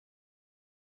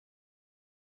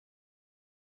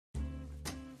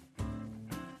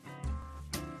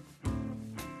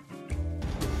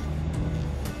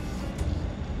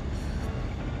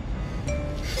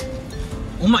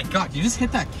Oh my god, you just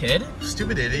hit that kid?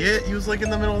 Stupid idiot. He was like in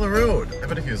the middle of the road. I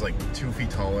bet if he was like 2 feet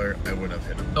taller, I wouldn't have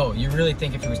hit him. Oh, you really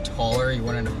think if he was taller, you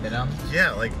wouldn't have hit him?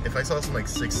 Yeah, like if I saw some like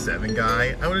 6'7"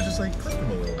 guy, I would have just like clipped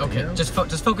him a little bit. Okay, You know? just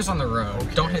focus on the road.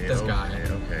 Okay, Don't hit this guy.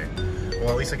 Okay.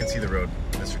 Well, at least I can see the road,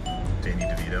 Mr. Danny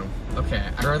DeVito. Okay,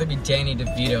 I'd rather be Danny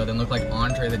DeVito than look like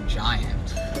Andre the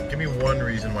Giant. Give me one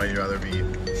reason why you'd rather be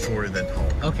shorter than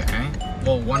tall. Okay.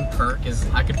 Well, one perk is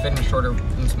I could fit in shorter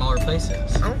and smaller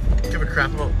places. I don't give a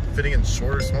crap about fitting in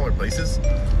shorter, smaller places.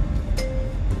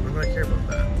 Why would I care about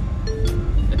that?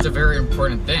 It's a very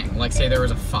important thing. Like, say there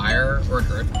was a fire or an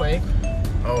earthquake.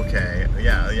 Okay,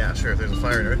 yeah, sure. If there's a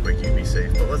fire and earthquake, you'd be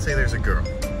safe. But let's say there's a girl.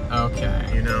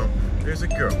 Okay. You know, there's a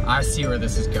girl. I see where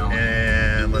this is going.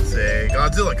 And let's say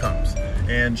Godzilla comes.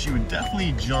 And she would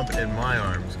definitely jump in my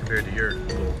arms compared to your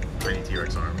little tiny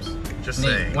T-Rex arms. Just Nate,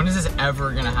 saying. when is this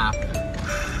ever gonna happen?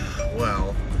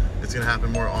 Well, it's gonna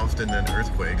happen more often than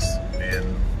earthquakes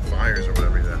and fires or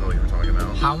whatever the hell you were talking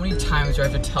about. How many times do I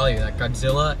have to tell you that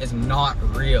Godzilla is not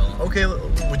real? Okay,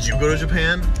 would you go to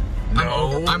Japan?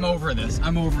 No. I'm over this.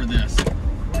 I'm over this.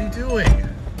 What are you doing?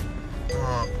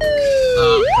 Oh,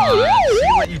 God.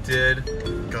 See what you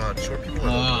did? God, short people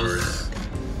are the worst.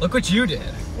 Look what you did.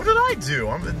 What did I do?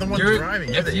 I'm the one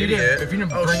driving. You're the idiot. If you didn't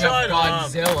bring up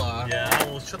Godzilla. Yeah,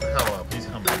 well, shut the hell up. He's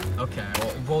coming. Okay,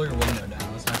 well, roll your window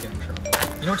down. Let's not get in trouble.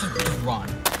 You know what? Just run.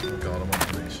 Oh, God, I'm on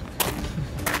probation.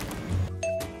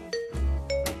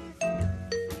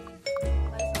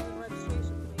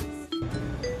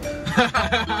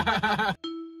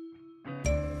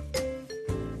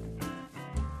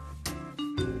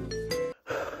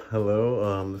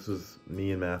 Hello, this is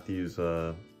me and Matthew's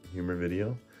humor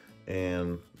video,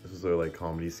 and this is our like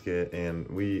comedy skit, and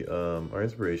we our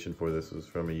inspiration for this was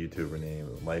from a YouTuber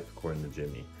named Life According to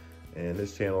Jimmy, and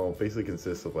his channel basically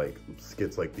consists of like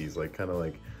skits like these, like kind of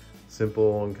like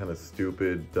simple and kind of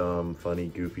stupid, dumb, funny,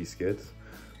 goofy skits.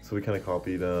 So we kind of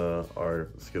copied our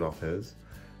skit off his,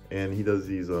 and he does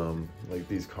these like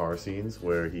these car scenes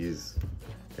where he's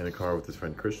in a car with his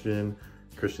friend Christian.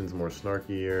 Christian's more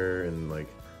snarkier and like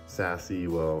sassy,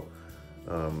 while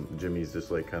Jimmy's just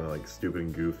like kind of like stupid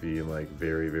and goofy and like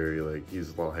very like he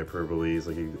uses a lot of hyperboles,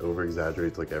 like he over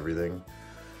exaggerates like everything.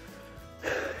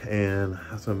 And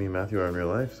that's what me and Matthew are in real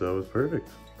life, so it was perfect.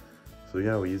 So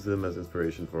yeah, we used them as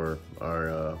inspiration for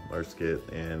our skit,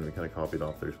 and we kind of copied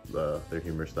off their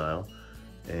humor style,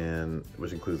 and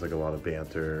which includes like a lot of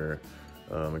banter,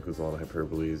 includes a lot of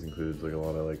hyperboles, includes like a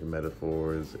lot of like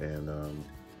metaphors, and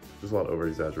just a lot of over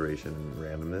exaggeration and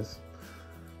randomness.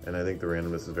 And I think the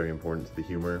randomness is very important to the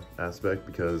humor aspect,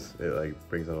 because it like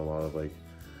brings out a lot of like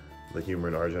the humor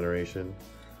in our generation.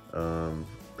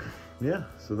 Yeah,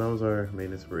 so that was our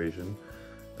main inspiration,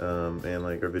 and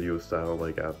like our video style,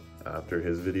 like after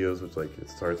his videos, which like it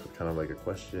starts with kind of like a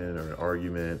question or an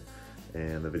argument,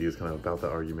 and the video is kind of about the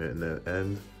argument, and then at the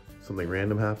end something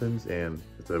random happens and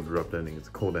it's an abrupt ending, it's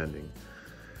a cold ending.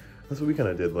 That's what we kind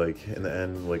of did. Like in the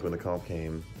end, like when the cop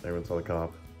came, everyone saw the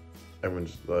cop, everyone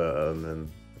just and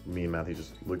then me and Matthew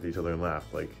just looked at each other and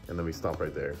laughed, like, and then we stopped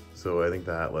right there. So I think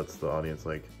that lets the audience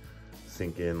like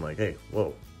sink in, like, hey,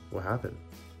 whoa, what happened?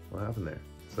 What happened there?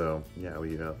 So yeah,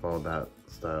 we followed that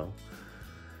style.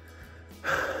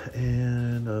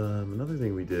 And another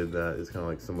thing we did that is kind of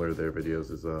like similar to their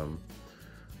videos is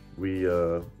we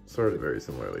started very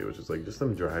similarly, which is like just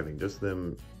them driving, just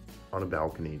them on a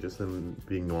balcony, just them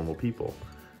being normal people,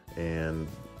 and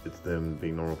it's them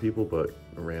being normal people but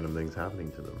random things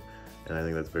happening to them. And I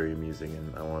think that's very amusing,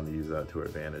 and I wanted to use that to our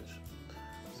advantage.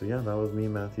 So yeah, that was me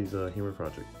and Matthew's humor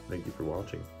project. Thank you for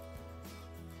watching.